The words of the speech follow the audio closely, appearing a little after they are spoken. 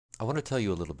I want to tell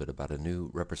you a little bit about a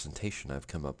new representation I've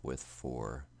come up with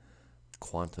for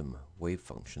quantum wave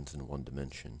functions in one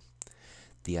dimension.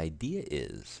 The idea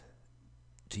is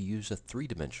to use a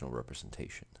three-dimensional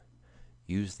representation.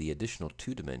 Use the additional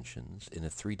two dimensions in a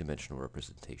three-dimensional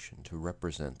representation to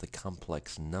represent the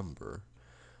complex number,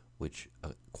 which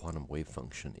a quantum wave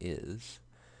function is,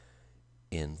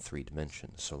 in three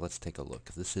dimensions. So let's take a look.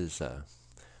 This is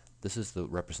the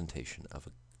representation of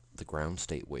the ground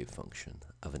state wave function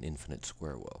of an infinite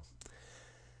square well.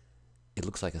 It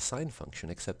looks like a sine function,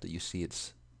 except that you see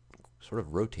it's sort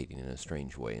of rotating in a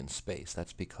strange way in space.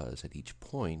 That's because at each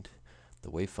point,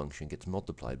 the wave function gets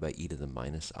multiplied by e to the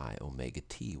minus I omega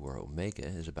t, where omega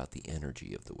is about the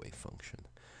energy of the wave function.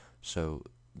 So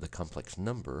the complex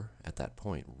number at that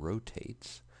point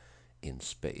rotates in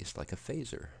space like a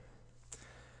phasor.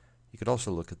 You could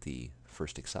also look at the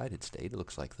first excited state. It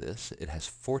looks like this. It has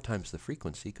 4 times the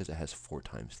frequency because it has 4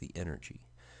 times the energy,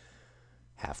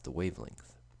 half the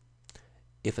wavelength.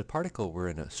 If a particle were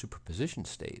in a superposition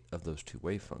state of those two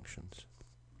wave functions,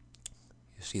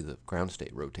 you see the ground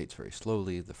state rotates very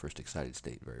slowly, the first excited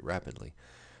state very rapidly.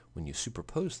 When you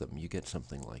superpose them, you get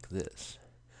something like this.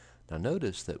 Now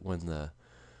notice that when the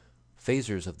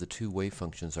phasors of the two wave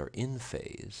functions are in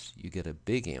phase, you get a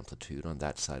big amplitude on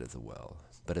that side of the well.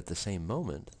 But at the same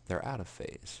moment, they're out of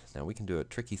phase. Now we can do a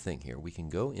tricky thing here. We can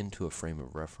go into a frame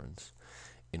of reference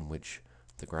in which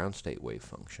the ground state wave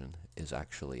function is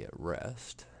actually at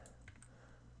rest.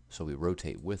 So we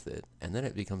rotate with it, and then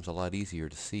it becomes a lot easier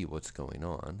to see what's going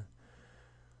on.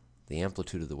 The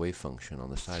amplitude of the wave function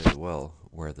on the side of the well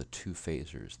where the two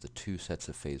phasors, the two sets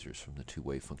of phasors from the two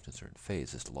wave functions are in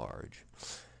phase, is large.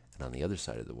 And on the other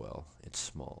side of the well, it's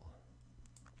small.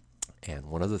 And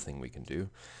one other thing we can do,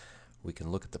 we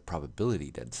can look at the probability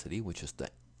density, which is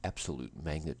the absolute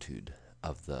magnitude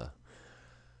of the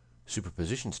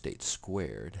superposition state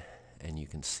squared, and you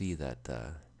can see that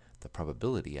the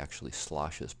probability actually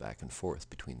sloshes back and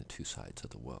forth between the two sides of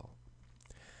the well.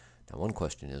 Now one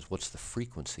question is, what's the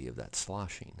frequency of that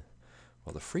sloshing?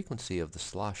 Well, the frequency of the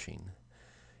sloshing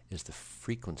is the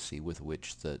frequency with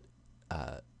which the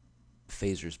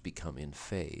phasors become in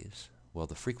phase. Well,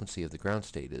 the frequency of the ground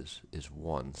state is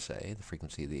 1, say. The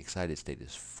frequency of the excited state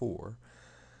is 4.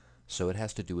 So it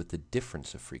has to do with the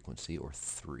difference of frequency, or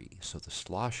 3. So the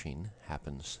sloshing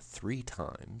happens 3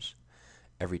 times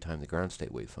every time the ground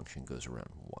state wave function goes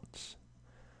around once.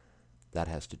 That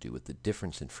has to do with the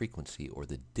difference in frequency, or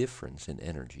the difference in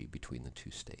energy between the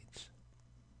two states.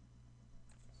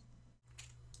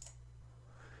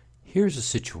 Here's a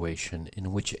situation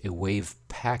in which a wave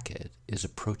packet is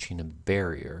approaching a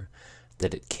barrier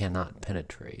that it cannot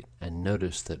penetrate. And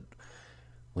notice that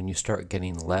when you start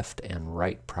getting left and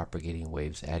right propagating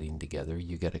waves adding together,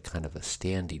 you get a kind of a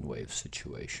standing wave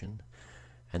situation,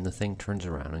 and the thing turns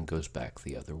around and goes back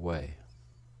the other way.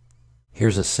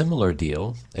 Here's a similar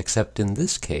deal, except in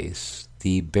this case,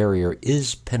 the barrier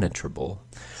is penetrable,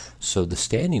 so the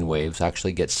standing waves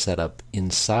actually get set up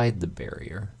inside the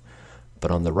barrier. But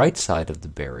on the right side of the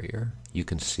barrier, you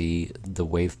can see the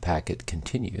wave packet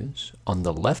continues. On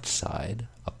the left side,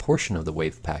 a portion of the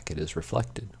wave packet is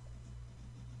reflected.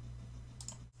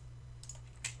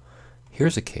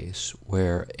 Here's a case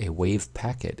where a wave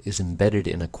packet is embedded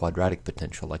in a quadratic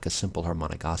potential, like a simple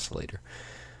harmonic oscillator.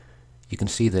 You can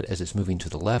see that as it's moving to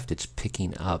the left, it's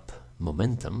picking up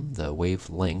momentum. The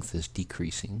wavelength is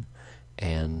decreasing,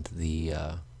 and the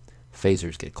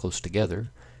phasors get close together.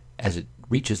 As it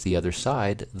reaches the other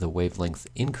side, the wavelength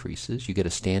increases. You get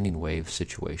a standing wave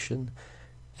situation,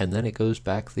 and then it goes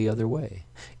back the other way.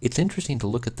 It's interesting to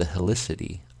look at the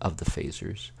helicity of the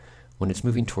phasors. When it's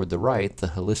moving toward the right, the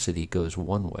helicity goes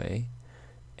one way,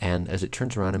 and as it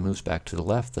turns around and moves back to the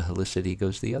left, the helicity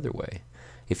goes the other way.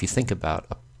 If you think about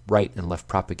a right and left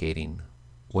propagating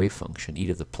wave function, e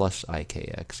to the plus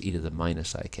ikx, e to the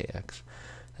minus ikx,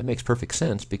 that makes perfect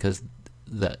sense because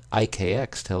the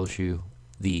ikx tells you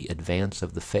the advance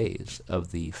of the phase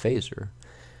of the phasor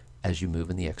as you move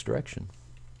in the x direction.